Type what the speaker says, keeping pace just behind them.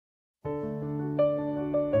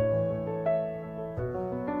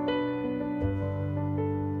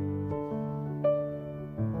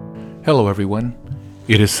Hello everyone.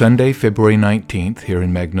 It is Sunday, February 19th here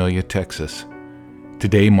in Magnolia, Texas.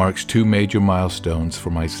 Today marks two major milestones for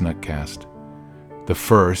my Snuckcast. The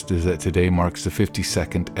first is that today marks the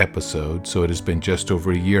 52nd episode, so it has been just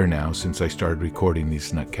over a year now since I started recording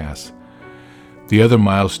these Snuckcasts. The other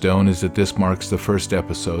milestone is that this marks the first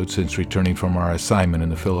episode since returning from our assignment in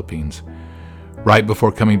the Philippines. Right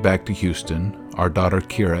before coming back to Houston, our daughter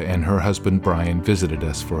Kira and her husband Brian visited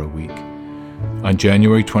us for a week. On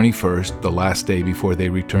January 21st, the last day before they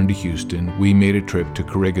returned to Houston, we made a trip to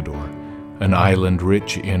Corregidor, an island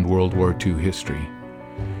rich in World War II history.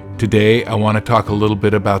 Today, I want to talk a little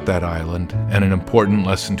bit about that island and an important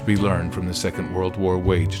lesson to be learned from the Second World War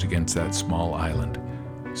waged against that small island.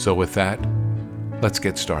 So with that, let's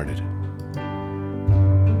get started.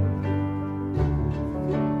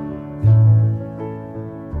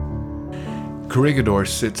 Corregidor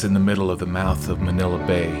sits in the middle of the mouth of Manila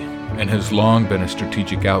Bay and has long been a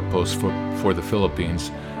strategic outpost for the Philippines,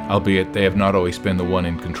 albeit they have not always been the one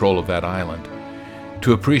in control of that island.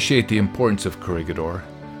 To appreciate the importance of Corregidor,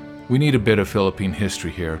 we need a bit of Philippine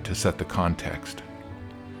history here to set the context.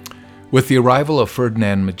 With the arrival of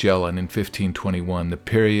Ferdinand Magellan in 1521, the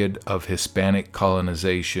period of Hispanic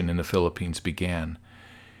colonization in the Philippines began.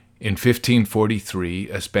 In 1543,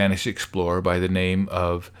 a Spanish explorer by the name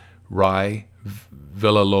of Fray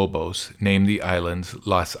Villalobos named the islands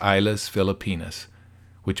Las Islas Filipinas,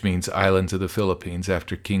 which means Islands of the Philippines,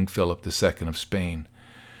 after King Philip II of Spain.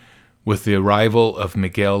 With the arrival of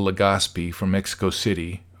Miguel Legazpi from Mexico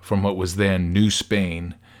City, from what was then New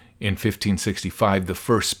Spain, in 1565 the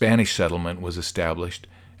first Spanish settlement was established,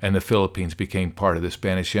 and the Philippines became part of the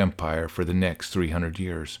Spanish Empire for the next 300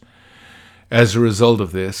 years. As a result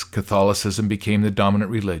of this, Catholicism became the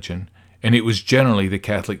dominant religion, and it was generally the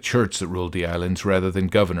Catholic Church that ruled the islands rather than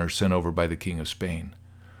governors sent over by the King of Spain.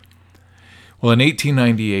 Well, in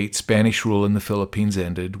 1898, Spanish rule in the Philippines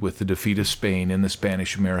ended with the defeat of Spain in the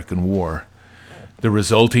Spanish-American War. The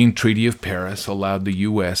resulting Treaty of Paris allowed the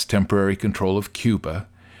U.S. temporary control of Cuba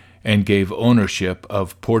and gave ownership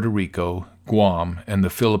of Puerto Rico, Guam, and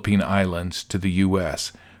the Philippine Islands to the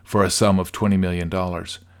U.S. for a sum of $20 million.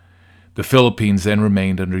 The Philippines then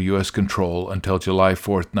remained under U.S. control until July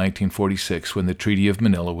 4, 1946, when the Treaty of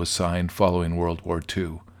Manila was signed following World War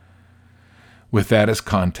II. With that as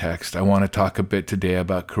context, I want to talk a bit today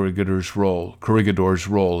about Corregidor's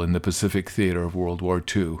role in the Pacific theater of World War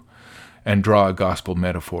II, and draw a gospel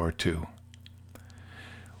metaphor or two.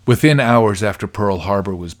 Within hours after Pearl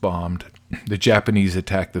Harbor was bombed, the Japanese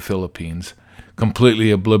attacked the Philippines, completely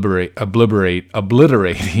obliterating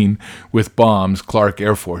with bombs Clark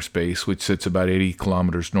Air Force Base, which sits about 80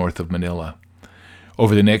 kilometers north of Manila.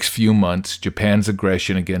 Over the next few months, Japan's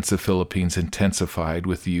aggression against the Philippines intensified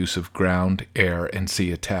with the use of ground, air, and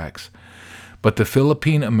sea attacks. But the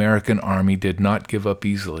Philippine-American Army did not give up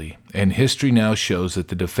easily, and history now shows that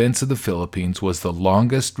the defense of the Philippines was the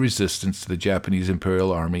longest resistance to the Japanese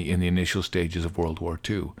Imperial Army in the initial stages of World War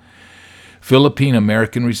II.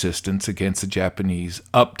 Philippine-American resistance against the Japanese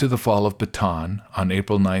up to the fall of Bataan on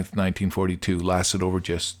April 9, 1942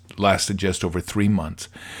 lasted just over 3 months,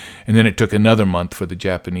 and then it took another month for the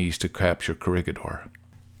Japanese to capture Corregidor.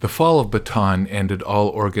 The fall of Bataan ended all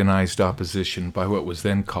organized opposition by what was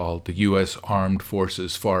then called the U.S. Armed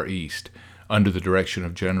Forces Far East, under the direction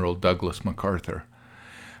of General Douglas MacArthur.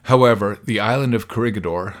 However, the island of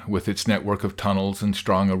Corregidor, with its network of tunnels and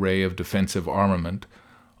strong array of defensive armament,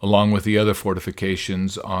 along with the other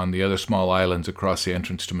fortifications on the other small islands across the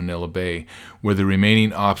entrance to Manila Bay, were the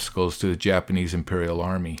remaining obstacles to the Japanese Imperial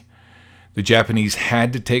Army. The Japanese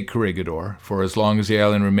had to take Corregidor, for as long as the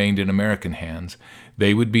island remained in American hands,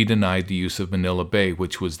 they would be denied the use of Manila Bay,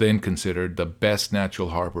 which was then considered the best natural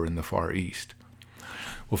harbor in the Far East.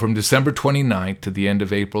 Well, from December 29th to the end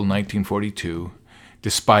of April 1942,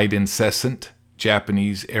 despite incessant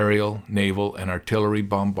Japanese aerial, naval, and artillery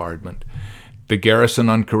bombardment, the garrison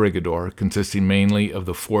on Corregidor, consisting mainly of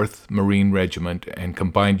the 4th Marine Regiment and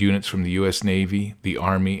combined units from the U.S. Navy, the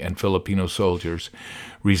Army, and Filipino soldiers,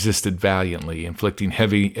 resisted valiantly, inflicting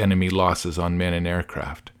heavy enemy losses on men and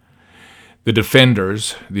aircraft. The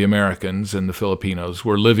defenders, the Americans and the Filipinos,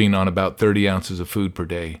 were living on about 30 ounces of food per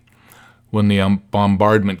day. When the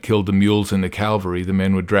bombardment killed the mules and the cavalry, the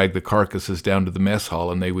men would drag the carcasses down to the mess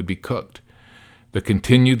hall and they would be cooked. The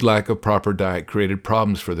continued lack of proper diet created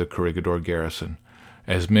problems for the Corregidor garrison,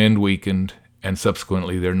 as men weakened and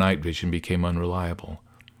subsequently their night vision became unreliable.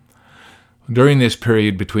 During this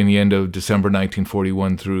period between the end of December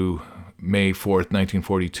 1941 through May 4,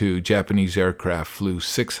 1942, Japanese aircraft flew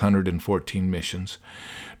 614 missions,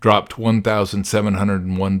 dropped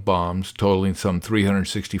 1,701 bombs, totaling some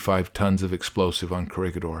 365 tons of explosive on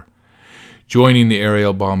Corregidor. Joining the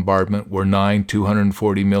aerial bombardment were 9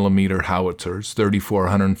 240mm howitzers, 34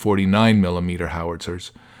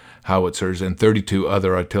 149mm howitzers, and 32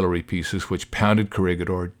 other artillery pieces which pounded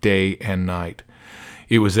Corregidor day and night.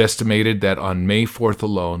 It was estimated that on May 4th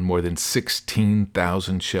alone, more than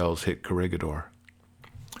 16,000 shells hit Corregidor.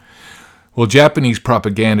 Well, Japanese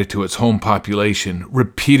propaganda to its home population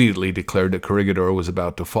repeatedly declared that Corregidor was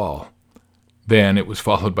about to fall. Then it was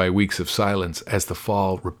followed by weeks of silence as the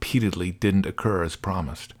fall repeatedly didn't occur as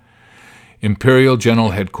promised. Imperial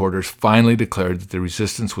General Headquarters finally declared that the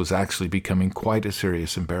resistance was actually becoming quite a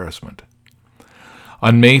serious embarrassment.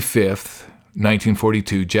 On May 5th,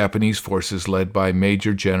 1942, Japanese forces led by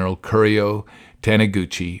Major General Kurio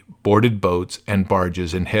Taniguchi boarded boats and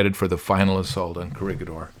barges and headed for the final assault on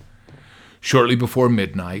Corregidor. Shortly before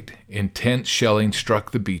midnight, intense shelling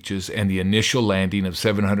struck the beaches, and the initial landing of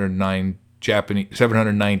 790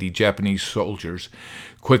 Japanese soldiers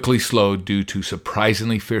quickly slowed due to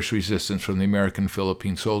surprisingly fierce resistance from the American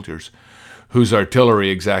Philippine soldiers, whose artillery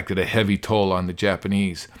exacted a heavy toll on the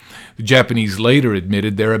Japanese. The Japanese later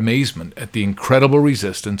admitted their amazement at the incredible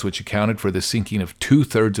resistance, which accounted for the sinking of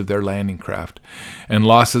 2/3 of their landing craft, and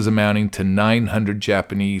losses amounting to 900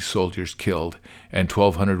 Japanese soldiers killed and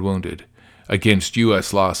 1,200 wounded, against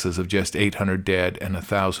U.S. losses of just 800 dead and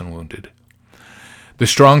 1,000 wounded. The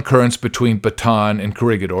strong currents between Bataan and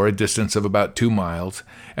Corregidor, a distance of about 2 miles,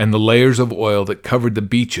 and the layers of oil that covered the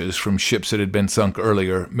beaches from ships that had been sunk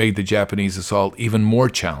earlier made the Japanese assault even more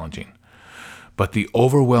challenging. But the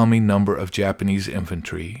overwhelming number of Japanese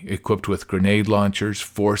infantry, equipped with grenade launchers,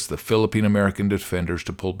 forced the Philippine-American defenders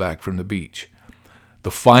to pull back from the beach. The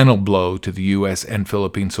final blow to the U.S. and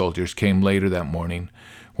Philippine soldiers came later that morning,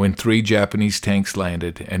 when 3 Japanese tanks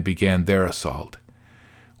landed and began their assault.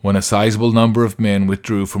 When a sizable number of men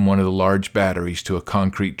withdrew from one of the large batteries to a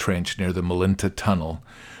concrete trench near the Malinta Tunnel,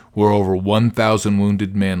 where over 1,000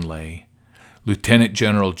 wounded men lay, Lieutenant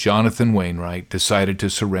General Jonathan Wainwright decided to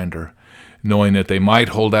surrender, knowing that they might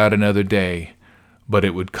hold out another day, but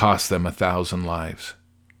it would cost them 1,000 lives.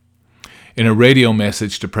 In a radio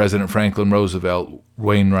message to President Franklin Roosevelt,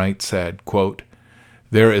 Wainwright said, quote,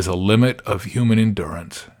 "There is a limit of human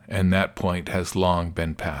endurance, and that point has long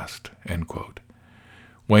been passed," end quote.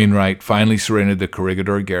 Wainwright finally surrendered the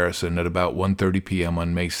Corregidor garrison at about 1:30 p.m.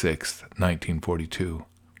 on May 6, 1942.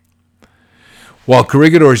 While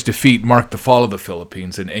Corregidor's defeat marked the fall of the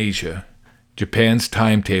Philippines and Asia, Japan's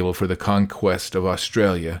timetable for the conquest of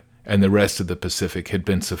Australia and the rest of the Pacific had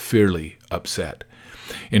been severely upset.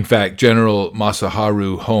 In fact, General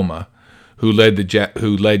Masaharu Homma, who led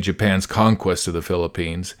Japan's conquest of the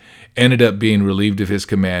Philippines, ended up being relieved of his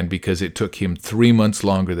command because it took him 3 months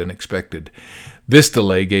longer than expected. This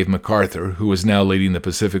delay gave MacArthur, who was now leading the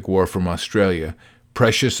Pacific War from Australia,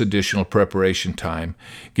 precious additional preparation time,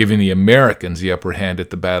 giving the Americans the upper hand at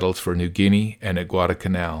the battles for New Guinea and at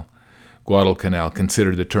Guadalcanal,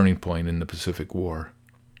 considered the turning point in the Pacific War.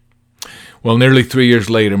 Well, nearly 3 years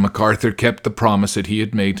later, MacArthur kept the promise that he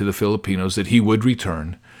had made to the Filipinos that he would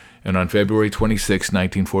return, and on February 26,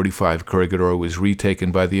 1945, Corregidor was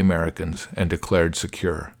retaken by the Americans and declared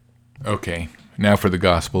secure. Okay, now for the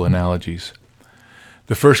gospel analogies.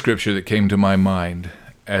 The first scripture that came to my mind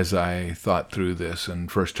as I thought through this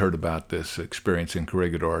and first heard about this experience in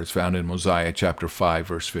Corregidor is found in Mosiah chapter 5,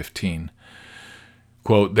 verse 15.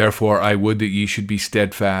 Quote, "Therefore I would that ye should be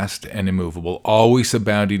steadfast and immovable, always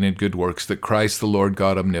abounding in good works, that Christ the Lord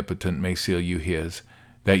God omnipotent may seal you his,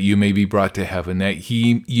 that you may be brought to heaven, that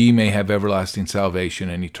ye may have everlasting salvation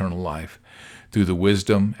and eternal life, through the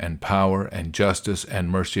wisdom and power and justice and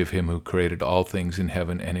mercy of him who created all things in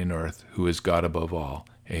heaven and in earth, who is God above all.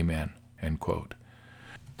 Amen." End quote.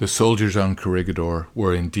 The soldiers on Corregidor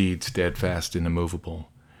were indeed steadfast and immovable.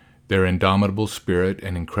 Their indomitable spirit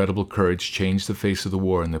and incredible courage changed the face of the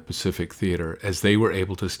war in the Pacific theater, as they were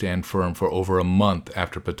able to stand firm for over a month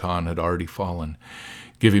after Bataan had already fallen,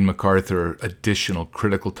 giving MacArthur additional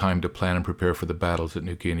critical time to plan and prepare for the battles at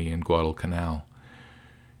New Guinea and Guadalcanal.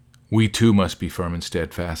 We too must be firm and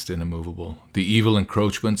steadfast and immovable. The evil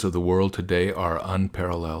encroachments of the world today are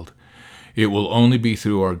unparalleled. It will only be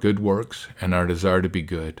through our good works and our desire to be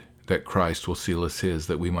good that Christ will seal us his,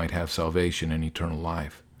 that we might have salvation and eternal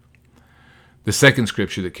life. The second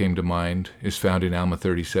scripture that came to mind is found in Alma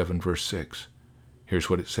 37, verse 6. Here's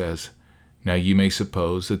what it says, "Now ye may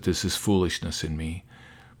suppose that this is foolishness in me,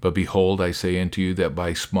 but behold, I say unto you that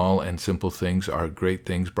by small and simple things are great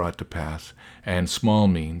things brought to pass, and small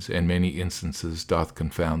means in many instances doth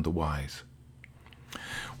confound the wise."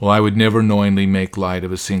 Well, I would never knowingly make light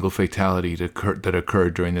of a single fatality that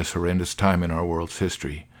occurred during this horrendous time in our world's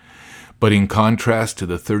history. But in contrast to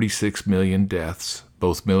the 36 million deaths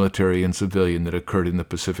both military and civilian, that occurred in the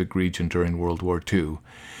Pacific region during World War II.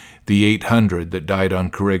 The 800 that died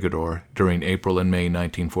on Corregidor during April and May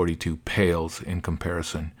 1942 pales in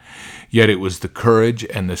comparison. Yet it was the courage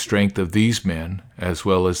and the strength of these men, as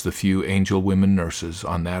well as the few angel women nurses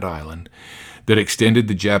on that island, that extended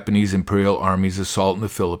the Japanese Imperial Army's assault in the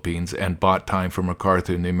Philippines and bought time for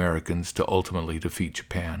MacArthur and the Americans to ultimately defeat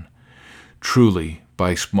Japan. Truly,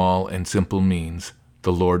 by small and simple means,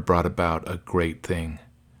 the Lord brought about a great thing.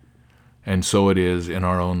 And so it is in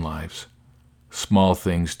our own lives. Small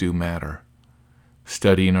things do matter.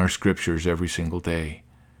 Studying our scriptures every single day,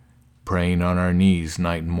 praying on our knees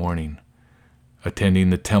night and morning, attending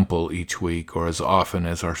the temple each week or as often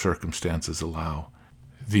as our circumstances allow.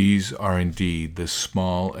 These are indeed the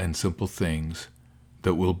small and simple things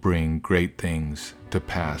that will bring great things to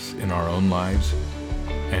pass in our own lives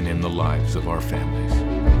and in the lives of our families.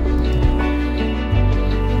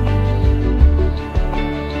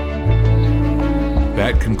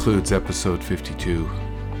 That concludes episode 52.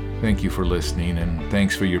 Thank you for listening, and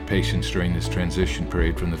thanks for your patience during this transition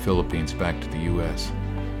period from the Philippines back to the U.S.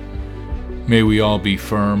 May we all be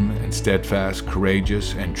firm and steadfast,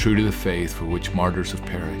 courageous, and true to the faith for which martyrs have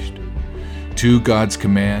perished. To God's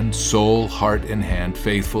command, soul, heart, and hand,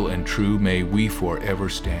 faithful and true, may we forever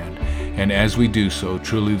stand. And as we do so,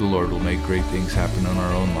 truly the Lord will make great things happen in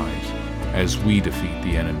our own lives as we defeat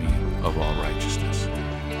the enemy of all righteousness.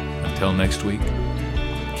 Until next week,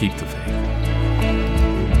 keep the faith.